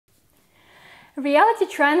Reality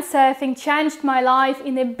transurfing changed my life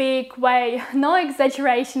in a big way, no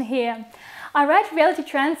exaggeration here. I read Reality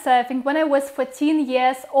Transurfing when I was 14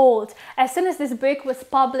 years old, as soon as this book was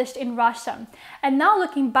published in Russia. And now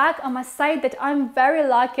looking back, I must say that I'm very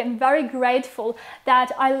lucky and very grateful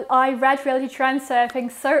that I read Reality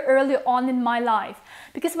Transurfing so early on in my life.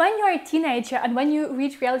 Because when you're a teenager and when you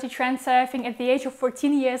read Reality Transurfing at the age of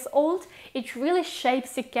 14 years old, it really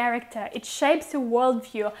shapes your character, it shapes your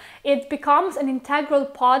worldview, it becomes an integral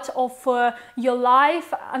part of your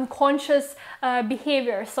life, unconscious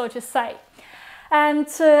behavior, so to say. And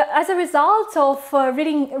as a result of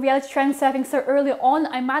reading Reality Transurfing so early on,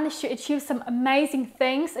 I managed to achieve some amazing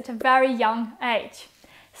things at a very young age.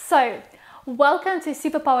 So, welcome to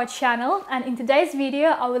Superpower channel, and in today's video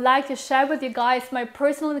I would like to share with you guys my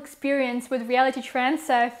personal experience with Reality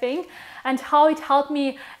Transurfing and how it helped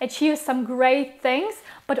me achieve some great things,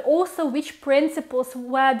 but also which principles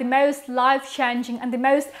were the most life-changing and the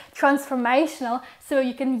most transformational, so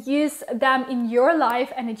you can use them in your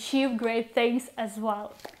life and achieve great things as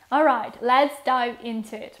well. Alright, let's dive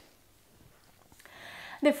into it.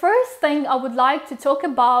 The first thing I would like to talk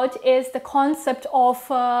about is the concept of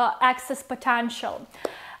access potential.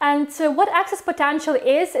 And what access potential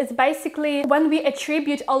is basically when we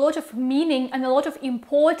attribute a lot of meaning and a lot of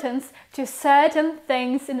importance to certain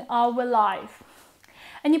things in our life.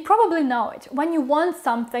 And you probably know it. When you want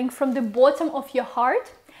something from the bottom of your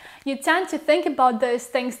heart, you tend to think about those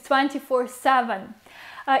things 24/7.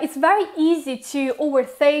 It's very easy to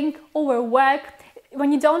overthink, overwork,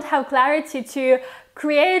 when you don't have clarity to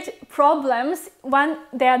create problems when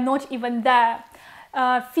they are not even there.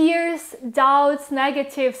 Fears, doubts,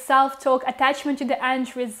 negative self-talk, attachment to the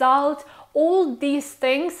end result, all these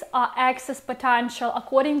things are access potential,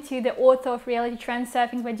 according to the author of Reality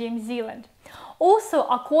Transurfing, Vadim Zeland. Also,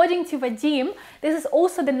 according to Vadim, this is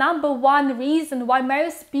also the #1 reason why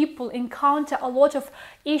most people encounter a lot of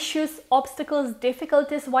issues, obstacles,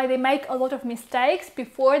 difficulties, why they make a lot of mistakes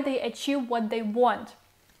before they achieve what they want.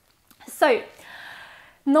 So,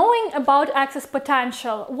 knowing about access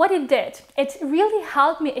potential, what it did, it really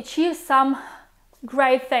helped me achieve some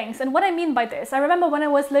great things. And what I mean by this, I remember when I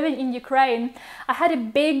was living in Ukraine, I had a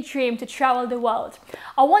big dream to travel the world.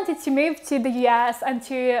 I wanted to move to the US and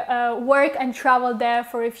to work and travel there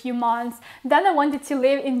for a few months. Then I wanted to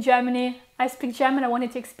live in Germany. I speak German, I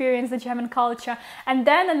wanted to experience the German culture. And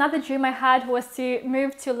then another dream I had was to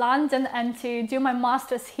move to London and to do my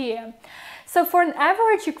master's here. So for an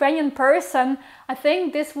average Ukrainian person, I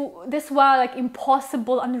think this were like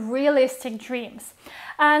impossible, unrealistic dreams.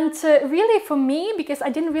 And really for me, because I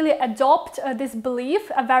didn't really adopt this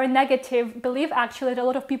belief, a very negative belief actually that a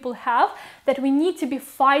lot of people have, that we need to be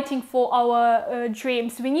fighting for our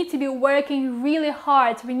dreams. We need to be working really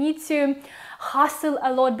hard. We need to hustle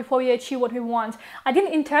a lot before we achieve what we want. I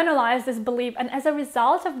didn't internalize this belief, and as a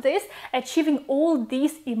result of this, achieving all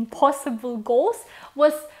these impossible goals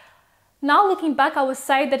was, now looking back, I would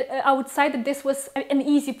say that this was an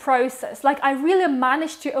easy process. Like, I really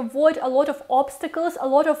managed to avoid a lot of obstacles, a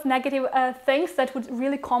lot of negative things that would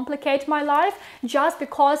really complicate my life, just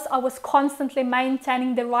because I was constantly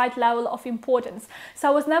maintaining the right level of importance. So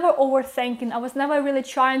I was never overthinking. I was never really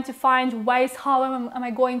trying to find ways how am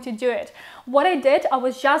I going to do it. What I did, I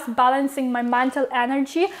was just balancing my mental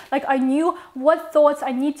energy. Like, I knew what thoughts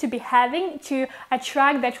I need to be having to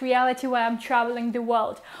attract that reality when I'm traveling the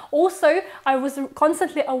world. Also, I was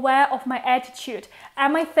constantly aware of my attitude.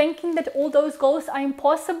 Am I thinking that all those goals are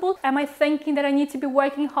impossible? Am I thinking that I need to be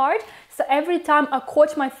working hard? So every time I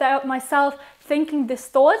caught myself thinking these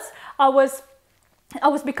thoughts, I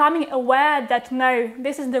was becoming aware that no,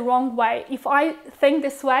 this is the wrong way. If I think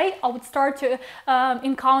this way, I would start to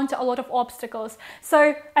encounter a lot of obstacles.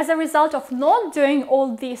 So as a result of not doing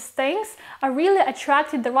all these things, I really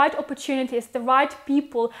attracted the right opportunities, the right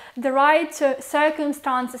people, the right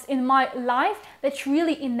circumstances in my life that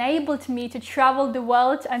really enabled me to travel the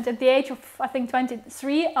world. And at the age of, I think,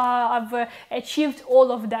 23, I've achieved all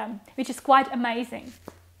of them, which is quite amazing.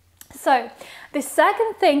 So, the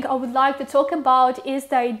second thing I would like to talk about is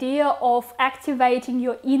the idea of activating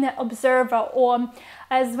your inner observer, or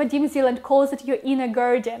as Vadim Zeland calls it, your inner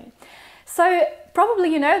guardian. So,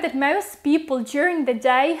 probably you know that most people during the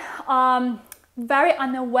day are very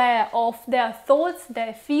unaware of their thoughts,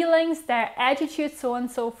 their feelings, their attitudes, so on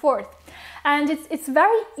and so forth. And it's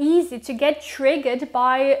very easy to get triggered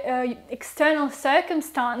by external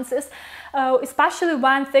circumstances, especially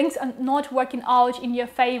when things are not working out in your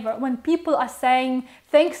favor, when people are saying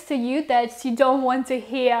things to you that you don't want to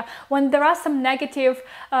hear, when there are some negative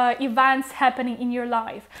events happening in your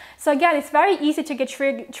life. So again, it's very easy to get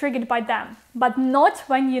triggered by them, but not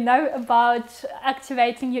when you know about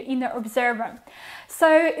activating your inner observer.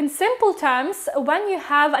 So in simple terms, when you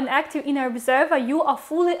have an active inner observer, you are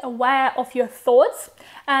fully aware of your thoughts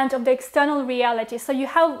and of the external reality. So you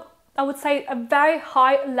have, I would say, a very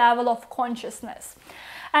high level of consciousness.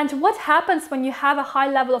 And what happens when you have a high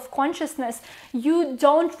level of consciousness? You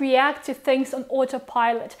don't react to things on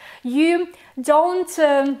autopilot. You don't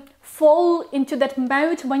fall into that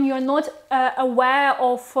mode when you're not aware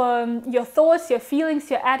of your thoughts, your feelings,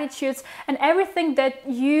 your attitudes, and everything that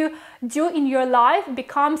you do in your life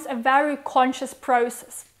becomes a very conscious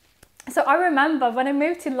process. So I remember when I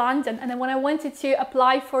moved to London and when I wanted to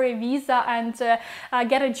apply for a visa and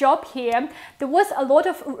get a job here, there was a lot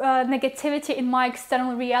of negativity in my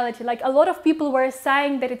external reality. Like, a lot of people were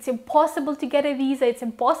saying that it's impossible to get a visa, it's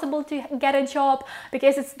impossible to get a job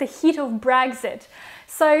because it's the heat of Brexit.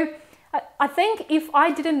 So I think if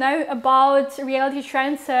I didn't know about reality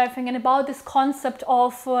transurfing and about this concept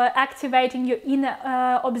of activating your inner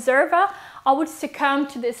observer, I would succumb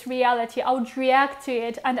to this reality, I would react to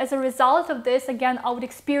it, and as a result of this, again, I would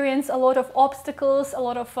experience a lot of obstacles, a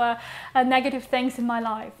lot of negative things in my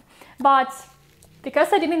life. But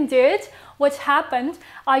because I didn't do it, what happened,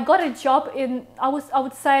 I got a job in, I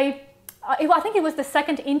would say, I think it was the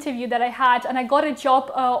second interview that I had, and I got a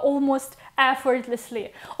job almost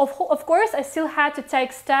effortlessly. Of course, I still had to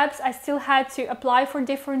take steps, I still had to apply for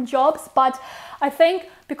different jobs, but I think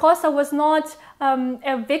because I was not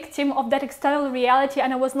a victim of that external reality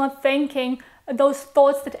and I was not thinking those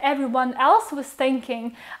thoughts that everyone else was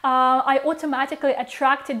thinking, I automatically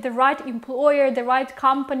attracted the right employer, the right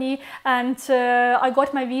company, and I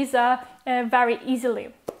got my visa very easily.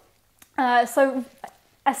 So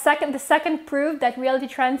the second proof that reality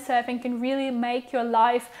transurfing can really make your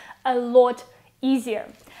life a lot easier.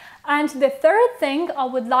 And the third thing I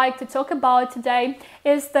would like to talk about today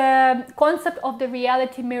is the concept of the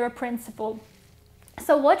reality mirror principle.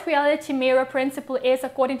 So what reality mirror principle is,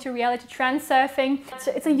 according to reality transurfing,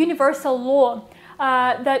 it's a universal law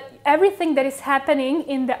that everything that is happening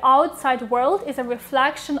in the outside world is a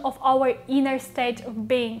reflection of our inner state of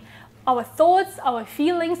being. Our thoughts, our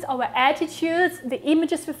feelings, our attitudes, the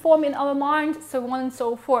images we form in our mind, so on and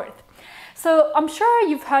so forth. So I'm sure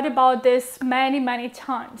you've heard about this many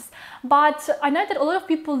times, but I know that a lot of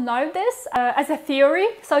people know this as a theory,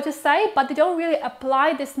 so to say, but they don't really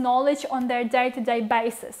apply this knowledge on their day-to-day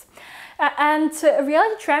basis. And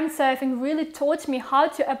reality transurfing really taught me how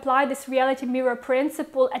to apply this reality mirror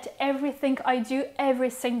principle at everything I do every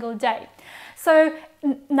single day. So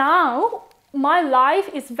now my life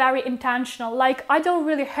is very intentional. Like, I don't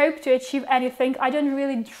really hope to achieve anything. I don't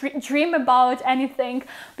really dream about anything,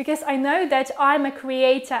 because I know that I'm a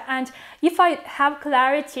creator, and if I have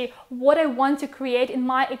clarity what I want to create in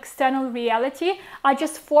my external reality, I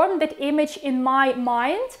just form that image in my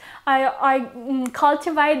mind. I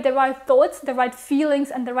cultivate the right thoughts, the right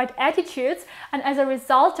feelings, and the right attitudes, and as a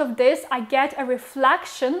result of this, I get a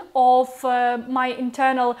reflection of my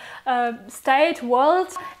internal state,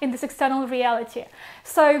 world, in this external reality.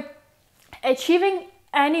 So achieving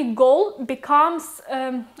any goal becomes,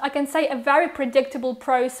 I can say, a very predictable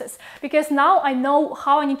process, because now I know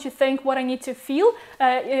how I need to think, what I need to feel,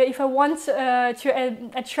 if I want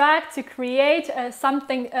to attract, to create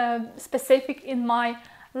something specific in my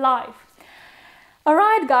life.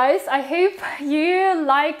 Alright guys, I hope you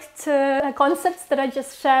liked the concepts that I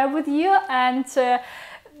just shared with you, and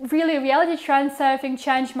really reality transurfing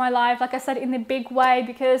changed my life, like I said, in a big way,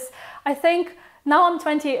 because I think now I'm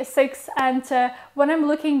 26, and when I'm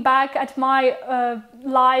looking back at my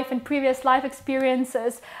life and previous life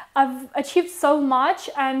experiences, I've achieved so much,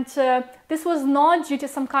 and this was not due to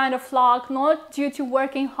some kind of luck, not due to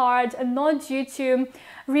working hard, and not due to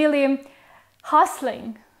really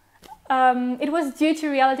hustling. It was due to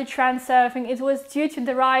reality transurfing, it was due to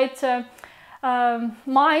the right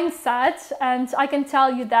mindset, and I can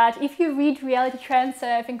tell you that if you read reality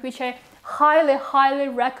transurfing, which I highly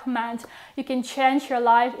recommend, you can change your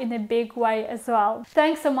life in a big way as well.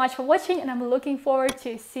 Thanks so much for watching, and I'm looking forward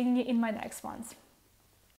to seeing you in my next ones.